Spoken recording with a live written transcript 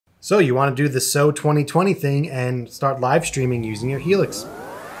So you want to do the So 2020 thing and start live streaming using your Helix.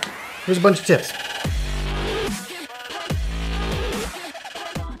 Here's a bunch of tips.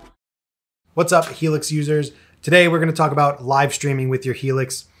 What's up, Helix users? Today we're going to talk about live streaming with your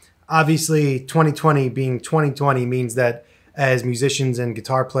Helix. Obviously, 2020 being 2020 means that as musicians and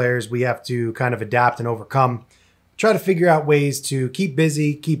guitar players, we have to kind of adapt and overcome. Try to figure out ways to keep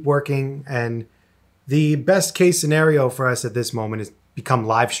busy, keep working, and the best case scenario for us at this moment is become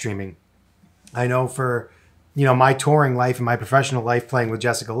live streaming. I know for my touring life and my professional life playing with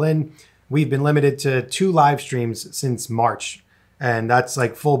Jessica Lynn, we've been limited to 2 live streams since March, and that's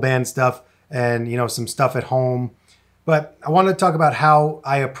like full band stuff and some stuff at home. But I want to talk about how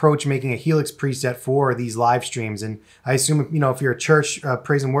I approach making a Helix preset for these live streams. And I assume if you're a church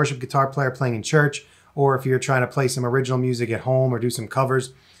praise and worship guitar player playing in church, or if you're trying to play some original music at home or do some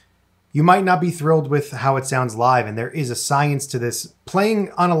covers, you might not be thrilled with how it sounds live, and there is a science to this. Playing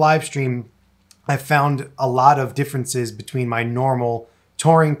on a live stream, I've found a lot of differences between my normal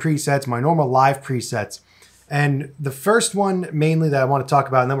touring presets, my normal live presets. And the first one mainly that I want to talk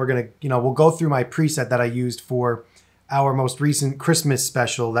about, and then we're going to, we'll go through my preset that I used for our most recent Christmas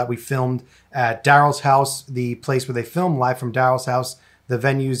special that we filmed at Daryl's house, the place where they film live from Daryl's house. The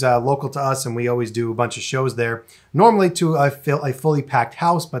venue's local to us, and we always do a bunch of shows there. Normally to a fully packed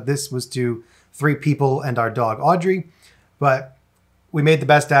house, but this was to 3 people and our dog, Audrey. But we made the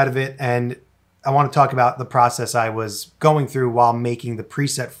best out of it, and I want to talk about the process I was going through while making the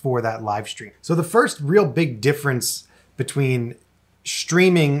preset for that live stream. So the first real big difference between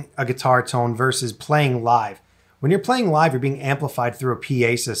streaming a guitar tone versus playing live. When you're playing live, you're being amplified through a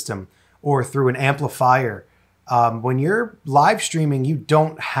PA system or through an amplifier. When you're live streaming, you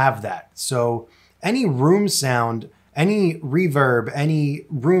don't have that. So any room sound, any reverb, any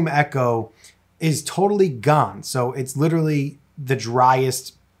room echo is totally gone. So it's literally the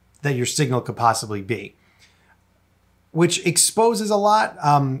driest that your signal could possibly be, which exposes a lot.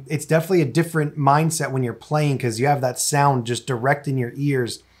 It's definitely a different mindset when you're playing because you have that sound just direct in your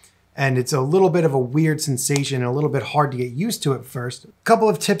ears. And it's a little bit of a weird sensation and a little bit hard to get used to at first. A couple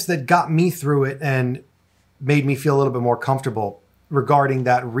of tips that got me through it and made me feel a little bit more comfortable regarding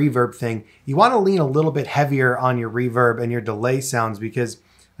that reverb thing. You want to lean a little bit heavier on your reverb and your delay sounds because,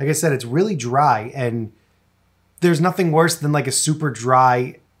 like I said, it's really dry, and there's nothing worse than like a super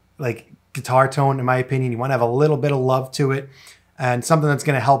dry like guitar tone, in my opinion. You want to have a little bit of love to it and something that's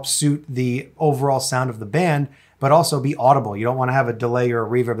going to help suit the overall sound of the band, but also be audible. You don't want to have a delay or a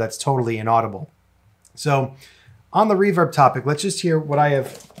reverb that's totally inaudible. So on the reverb topic, let's just hear what I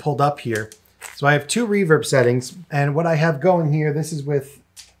have pulled up here. So I have 2 reverb settings, and what I have going here, this is with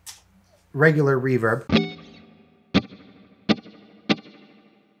regular reverb.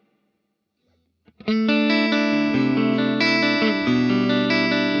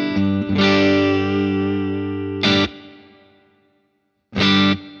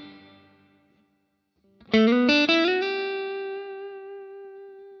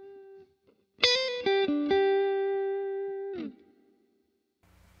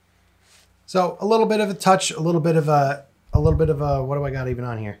 So a little bit of a touch, a little bit of a, what do I got even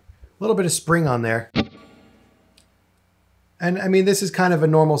on here? A little bit of spring on there. And I mean, this is kind of a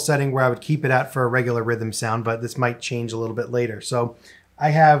normal setting where I would keep it at for a regular rhythm sound, but this might change a little bit later. So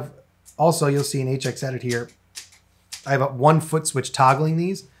I have also, you'll see an HX edit here, I have a 1 foot switch toggling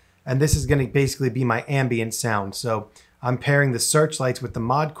these, and this is going to basically be my ambient sound. So I'm pairing the searchlights with the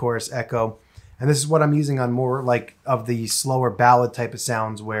mod chorus echo, and this is what I'm using on more like of the slower ballad type of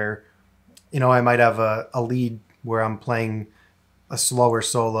sounds where I might have a lead where I'm playing a slower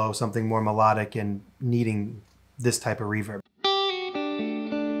solo, something more melodic and needing this type of reverb.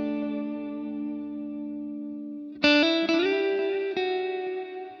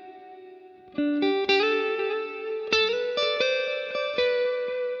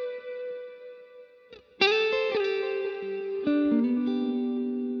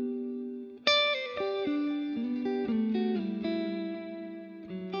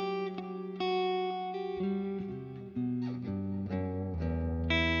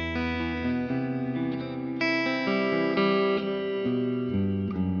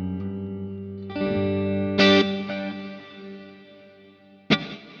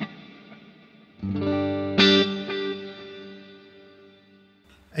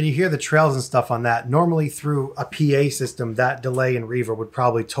 And you hear the trails and stuff on that. Normally through a PA system, that delay and reverb would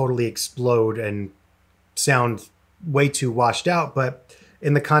probably totally explode and sound way too washed out. But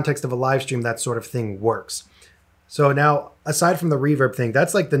in the context of a live stream, that sort of thing works. So now, aside from the reverb thing,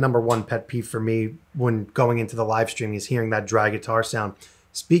 that's like the #1 pet peeve for me when going into the live stream is hearing that dry guitar sound.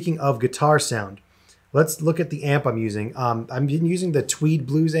 Speaking of guitar sound, let's look at the amp I'm using. I'm using the Tweed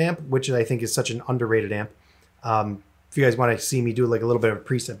Blues amp, which I think is such an underrated amp. If you guys want to see me do like a little bit of a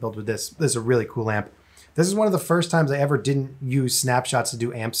preset build with this is a really cool amp. This is one of the first times I ever didn't use snapshots to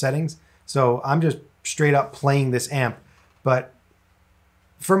do amp settings. So I'm just straight up playing this amp. But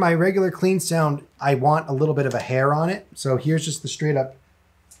for my regular clean sound, I want a little bit of a hair on it. So here's just the straight up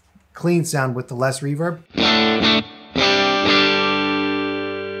clean sound with the less reverb.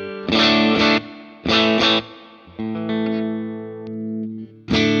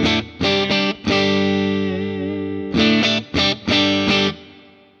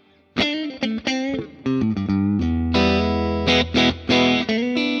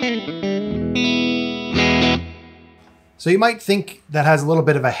 So you might think that has a little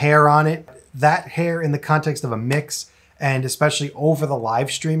bit of a hair on it. That hair in the context of a mix, and especially over the live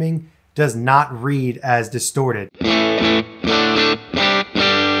streaming, does not read as distorted.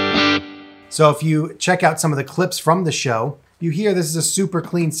 So if you check out some of the clips from the show, you hear this is a super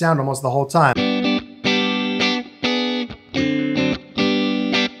clean sound almost the whole time.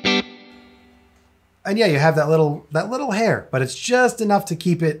 And yeah, you have that little hair, but it's just enough to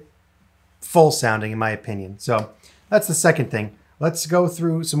keep it full sounding in my opinion. So that's the second thing. Let's go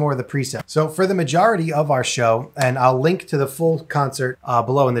through some more of the presets. So for the majority of our show, and I'll link to the full concert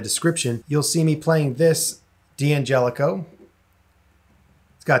below in the description, you'll see me playing this D'Angelico.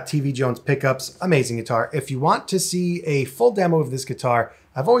 It's got TV Jones pickups, amazing guitar. If you want to see a full demo of this guitar,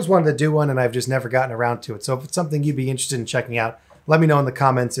 I've always wanted to do one and I've just never gotten around to it. So if it's something you'd be interested in checking out, let me know in the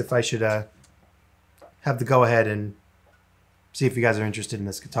comments if I should have the go ahead and see if you guys are interested in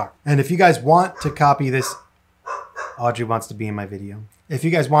this guitar. And if you guys want to copy this, Audrey wants to be in my video. If you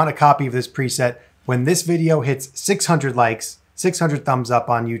guys want a copy of this preset, when this video hits 600 likes, 600 thumbs up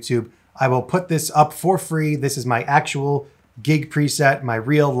on YouTube, I will put this up for free. This is my actual gig preset, my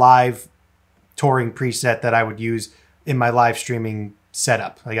real live touring preset that I would use in my live streaming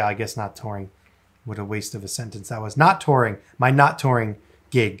setup. I guess not touring. What a waste of a sentence that was. Not touring, my not touring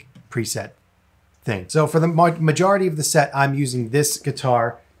gig preset thing. So for the majority of the set, I'm using this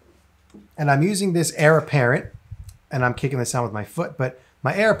guitar, and I'm using this Heir Apparent. And I'm kicking this sound with my foot, but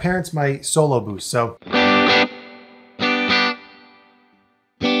my Heir Apparent's my solo boost. So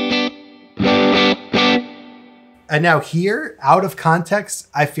and now here, out of context,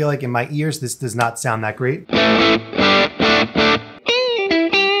 I feel like in my ears, this does not sound that great.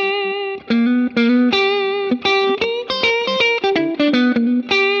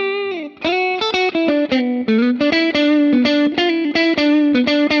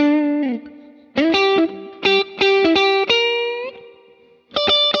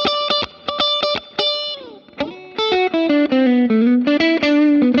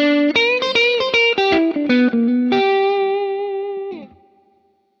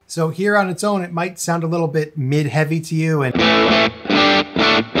 So here on its own, it might sound a little bit mid-heavy to you and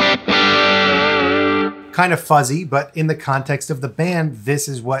kind of fuzzy, but in the context of the band, this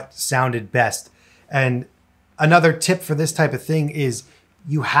is what sounded best. And another tip for this type of thing is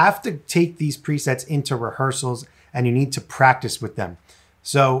you have to take these presets into rehearsals and you need to practice with them.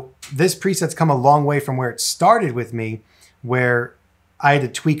 So this preset's come a long way from where it started with me, where I had to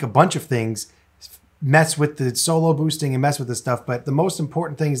tweak a bunch of things, mess with the solo boosting and mess with the stuff. But the most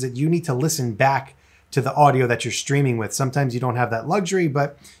important thing is that you need to listen back to the audio that you're streaming with. Sometimes you don't have that luxury,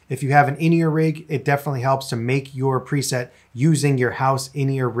 but if you have an in-ear rig, it definitely helps to make your preset using your house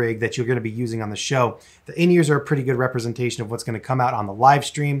in-ear rig that you're going to be using on the show. The in-ears are a pretty good representation of what's going to come out on the live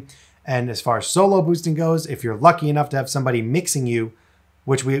stream. And as far as solo boosting goes, if you're lucky enough to have somebody mixing you,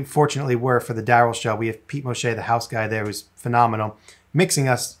 which we fortunately were for the Daryl show, we have Pete Moshe, the house guy there, who's phenomenal, mixing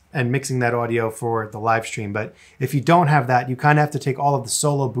us and mixing that audio for the live stream. But if you don't have that, you kind of have to take all of the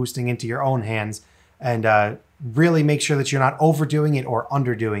solo boosting into your own hands and really make sure that you're not overdoing it or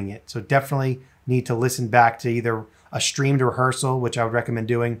underdoing it. So definitely need to listen back to either a streamed rehearsal, which I would recommend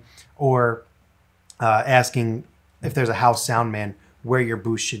doing, or asking if there's a house sound man where your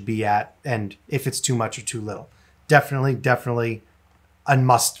boost should be at and if it's too much or too little. Definitely a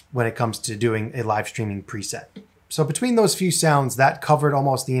must when it comes to doing a live streaming preset. So between those few sounds, that covered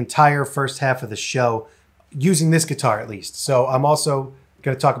almost the entire first half of the show, using this guitar at least. So I'm also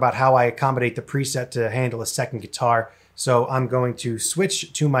going to talk about how I accommodate the preset to handle a second guitar. So I'm going to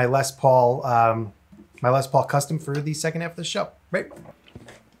switch to my Les Paul Custom for the second half of the show. Right?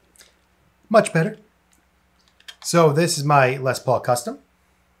 Much better. So this is my Les Paul Custom.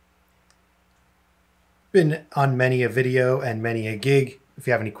 Been on many a video and many a gig. If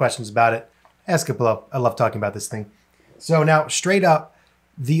you have any questions about it, ask it below. I love talking about this thing. So now, straight up,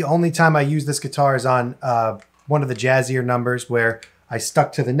 the only time I use this guitar is on one of the jazzier numbers where I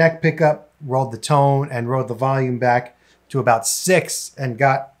stuck to the neck pickup, rolled the tone, and rolled the volume back to about 6 and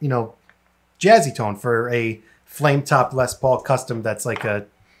got, you know, jazzy tone for a flame top Les Paul custom that's like a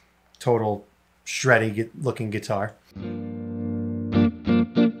total shreddy looking guitar.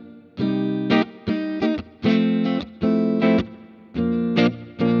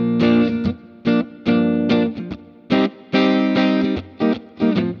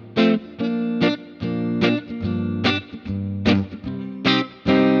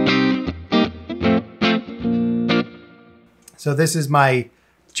 So this is my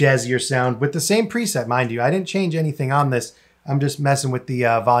jazzier sound with the same preset, mind you. I didn't change anything on this. I'm just messing with the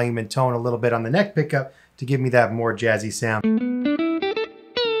volume and tone a little bit on the neck pickup to give me that more jazzy sound.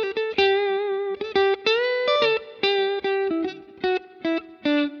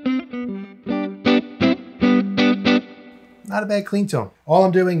 Not a bad clean tone. All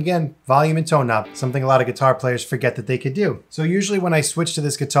I'm doing, again, volume and tone knob, something a lot of guitar players forget that they could do. So usually when I switch to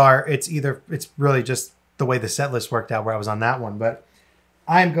this guitar, it's really just the way the set list worked out where I was on that one. But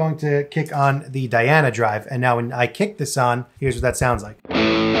I'm going to kick on the Diana drive. And now when I kick this on, here's what that sounds like.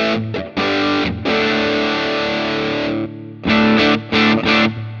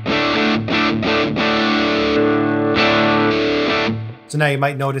 So now you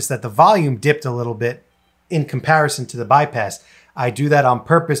might notice that the volume dipped a little bit in comparison to the bypass. I do that on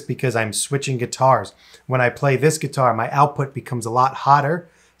purpose because I'm switching guitars. When I play this guitar, my output becomes a lot hotter.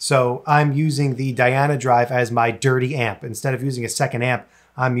 So I'm using the Diana drive as my dirty amp. Instead of using a second amp,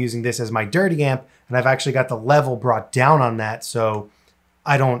 I'm using this as my dirty amp. And I've actually got the level brought down on that so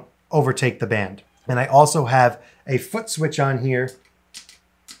I don't overtake the band. And I also have a foot switch on here,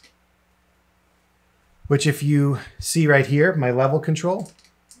 which if you see right here, my level control,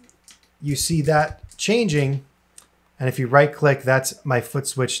 you see that changing. And if you right click, that's my foot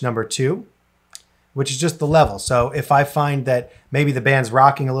switch number 2, which is just the level. So if I find that maybe the band's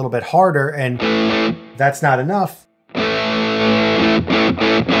rocking a little bit harder and that's not enough,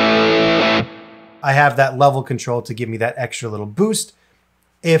 I have that level control to give me that extra little boost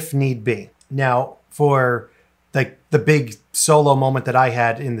if need be. Now for the big solo moment that I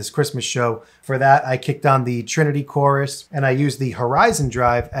had in this Christmas show, for that I kicked on the Trinity chorus and I used the Horizon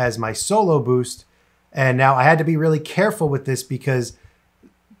drive as my solo boost. And now I had to be really careful with this because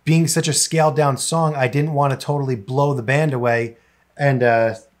being such a scaled down song, I didn't want to totally blow the band away and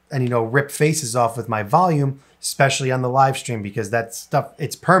you know, rip faces off with my volume, especially on the live stream, because that stuff,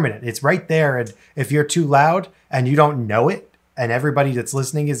 it's permanent. It's right there. And if you're too loud and you don't know it and everybody that's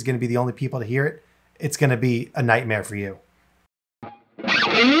listening is going to be the only people to hear it, it's going to be a nightmare for you.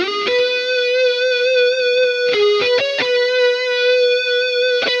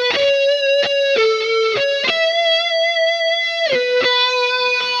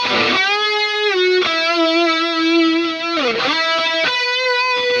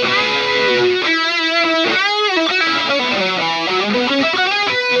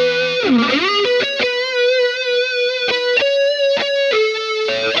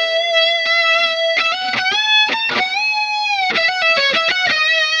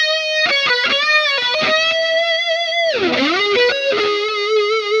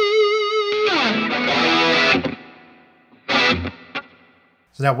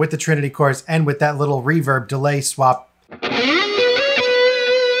 So now with the Trinity chorus and with that little reverb delay swap,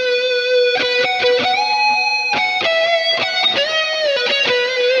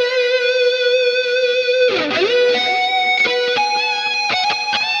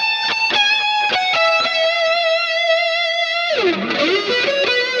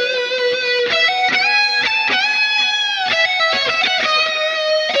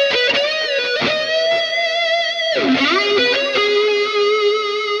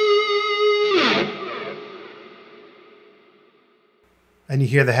 and you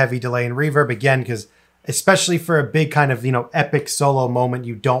hear the heavy delay and reverb again, because especially for a big kind of, you know, epic solo moment,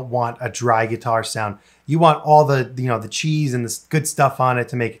 you don't want a dry guitar sound. You want all the, you know, the cheese and the good stuff on it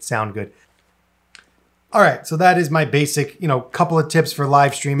to make it sound good. All right, so that is my basic, you know, couple of tips for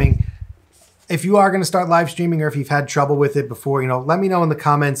live streaming. If you are going to start live streaming or if you've had trouble with it before, you know, let me know in the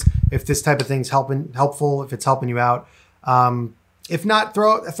comments if this type of thing's helpful, if it's helping you out. If not,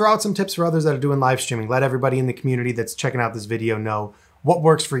 throw out some tips for others that are doing live streaming. Let everybody in the community that's checking out this video know what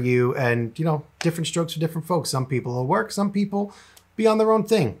works for you, and, you know, different strokes for different folks. Some people will work, some people be on their own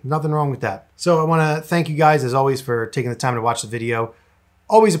thing. Nothing wrong with that. So I want to thank you guys as always for taking the time to watch the video.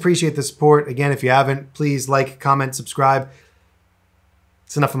 Always appreciate the support. Again, if you haven't, please like, comment, subscribe.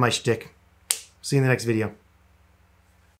 It's enough of my shtick. See you in the next video.